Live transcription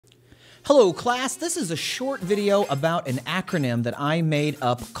Hello class, this is a short video about an acronym that I made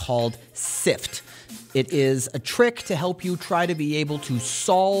up called S.I.F.T. It is a trick to help you try to be able to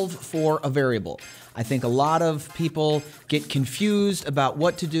solve for a variable. I think a lot of people get confused about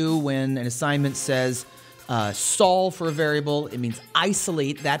what to do when an assignment says solve for a variable. It means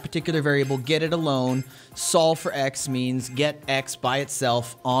isolate that particular variable, get it alone. Solve for x means get x by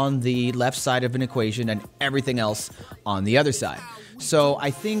itself on the left side of an equation and everything else on the other side. So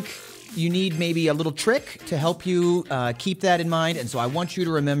I think you need maybe a little trick to help you keep that in mind, and so I want you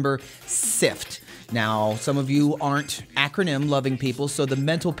to remember S.I.F.T. Now, some of you aren't acronym-loving people, so the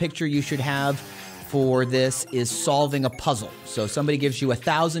mental picture you should have for this is solving a puzzle. So somebody gives you a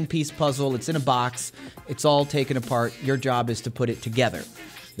 1,000-piece puzzle, it's in a box, it's all taken apart, your job is to put it together.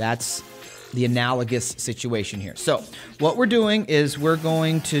 That's the analogous situation here. So what we're doing is we're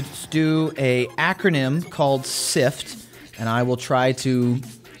going to do an acronym called S.I.F.T., and I will try to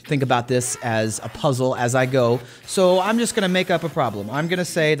think about this as a puzzle as I go. So I'm just going to make up a problem. I'm going to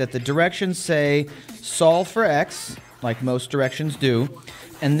say that the directions say solve for x, like most directions do,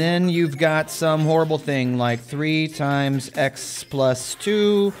 and then you've got some horrible thing like 3 times x plus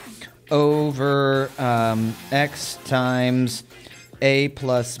 2 over x times a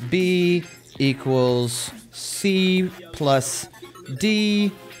plus b equals c plus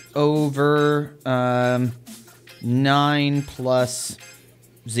d over 9 plus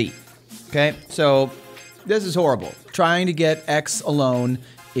z. Okay, so this is horrible. Trying to get x alone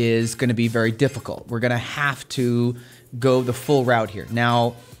is going to be very difficult. We're going to have to go the full route here.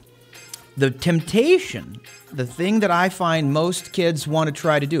 Now, the temptation, the thing that I find most kids want to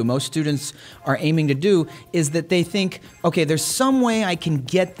try to do, most students are aiming to do, is that they think, okay, there's some way I can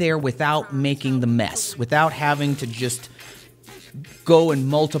get there without making the mess, without having to just go and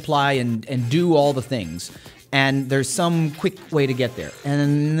multiply and do all the things. And there's some quick way to get there.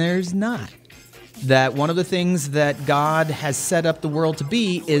 And there's not. That one of the things that God has set up the world to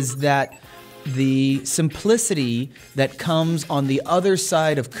be is that the simplicity that comes on the other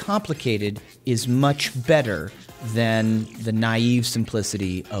side of complicated is much better than the naive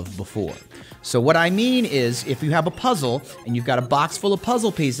simplicity of before. So what I mean is, if you have a puzzle and you've got a box full of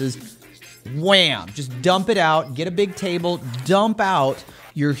puzzle pieces, wham, just dump it out, get a big table, dump out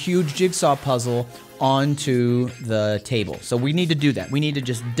your huge jigsaw puzzle onto the table. So we need to do that. We need to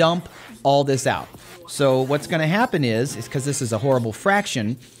just dump all this out. So what's going to happen is because this is a horrible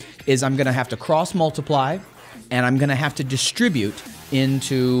fraction, is I'm going to have to cross multiply, and I'm going to have to distribute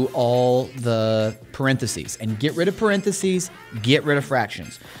into all the parentheses. And get rid of parentheses, get rid of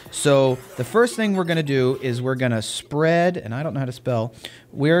fractions. So the first thing we're going to do is we're going to spread, and I don't know how to spell,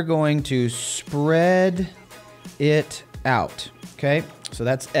 we're going to spread it out. Okay? So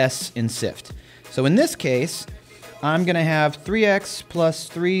that's S in S.I.F.T. So in this case, I'm going to have 3x plus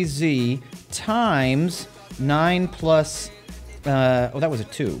 3z times 9 plus, oh, that was a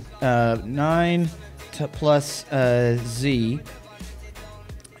 2. 9 plus z,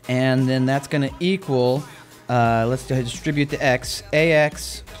 and then that's going to equal, let's distribute the x,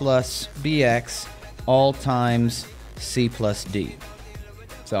 ax plus bx, all times c plus d.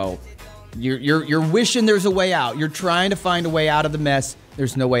 So you're wishing there's a way out. You're trying to find a way out of the mess.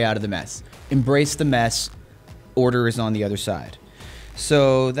 There's no way out of the mess. Embrace the mess. Order is on the other side.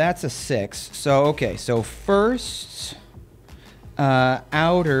 So that's a 6. So, okay, so first,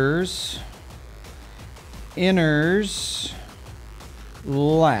 outers, inners,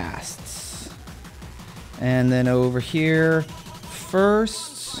 lasts. And then over here,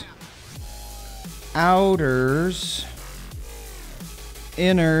 firsts, outers,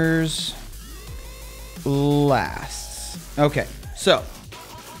 inners, lasts. Okay, so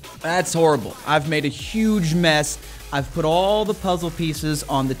that's horrible. I've made a huge mess. I've put all the puzzle pieces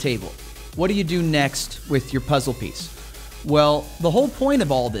on the table. What do you do next with your puzzle piece? Well, the whole point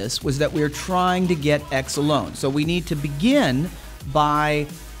of all this was that we're trying to get x alone. So we need to begin by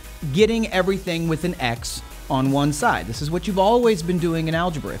getting everything with an x on one side. This is what you've always been doing in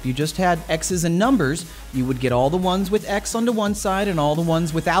algebra. If you just had x's and numbers, you would get all the ones with x onto one side and all the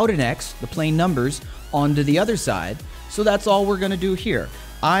ones without an x, the plain numbers, onto the other side. So that's all we're going to do here.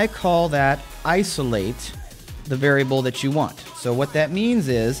 I call that isolate the variable that you want. So what that means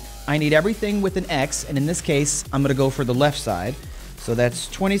is I need everything with an x, and in this case, I'm going to go for the left side. So that's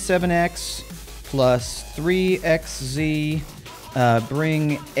 27x plus 3xz,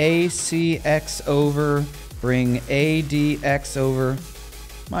 bring acx over, bring adx over.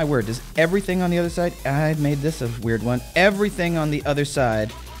 My word, does everything on the other side? I made this a weird one. Everything on the other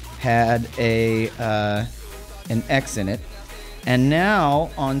side had an x in it. And now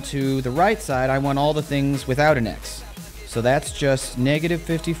onto the right side, I want all the things without an x. So that's just negative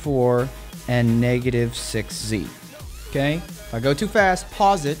 54 and negative 6z. Okay? If I go too fast,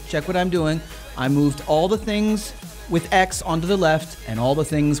 pause it, check what I'm doing. I moved all the things with x onto the left and all the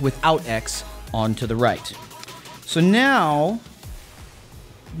things without x onto the right. So now,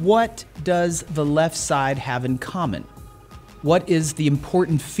 what does the left side have in common? What is the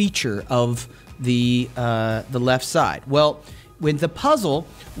important feature of the left side? Well, with the puzzle,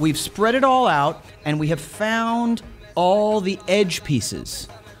 we've spread it all out and we have found all the edge pieces.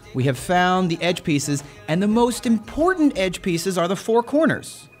 We have found the edge pieces, and the most important edge pieces are the four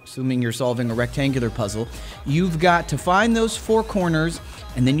corners. Assuming you're solving a rectangular puzzle, you've got to find those four corners,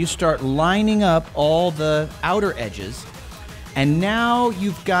 and then you start lining up all the outer edges. And now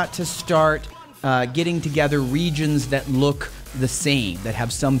you've got to start getting together regions that look the same, that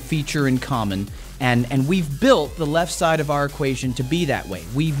have some feature in common. And we've built the left side of our equation to be that way.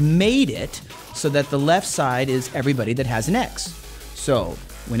 We've made it so that the left side is everybody that has an x. So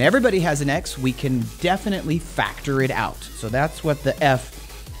when everybody has an x, we can definitely factor it out. So that's what the F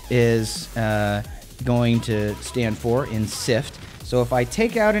is going to stand for in S.I.F.T. So if I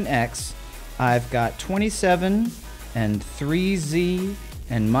take out an x, I've got 27 and 3z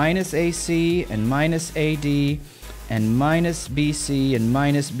and minus AC and minus AD and minus BC and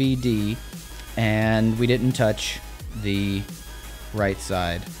minus BD, and we didn't touch the right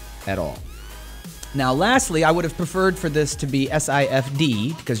side at all. Now, lastly, I would have preferred for this to be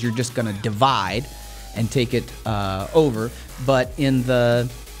S.I.F.D. because you're just going to divide and take it over. But in the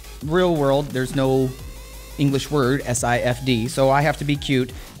real world, there's no English word, S.I.F.D., so I have to be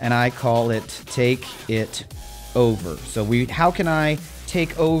cute, and I call it take it over. So how can I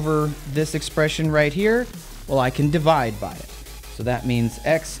take over this expression right here? Well, I can divide by it. So that means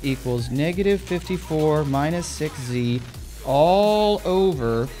x equals negative 54 minus 6z all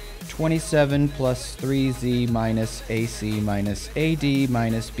over 27 plus 3z minus AC minus AD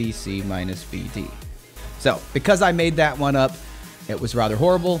minus BC minus BD. So, because I made that one up, it was rather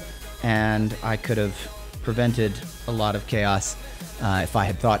horrible, and I could have prevented a lot of chaos if I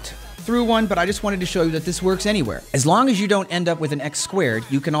had thought through one, but I just wanted to show you that this works anywhere. As long as you don't end up with an x squared,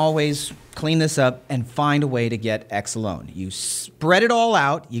 you can always clean this up and find a way to get x alone. You spread it all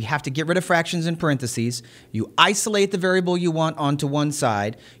out. You have to get rid of fractions and parentheses. You isolate the variable you want onto one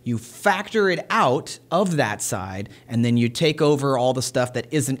side. You factor it out of that side, and then you take over all the stuff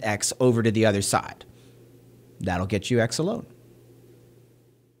that isn't x over to the other side. That'll get you x alone.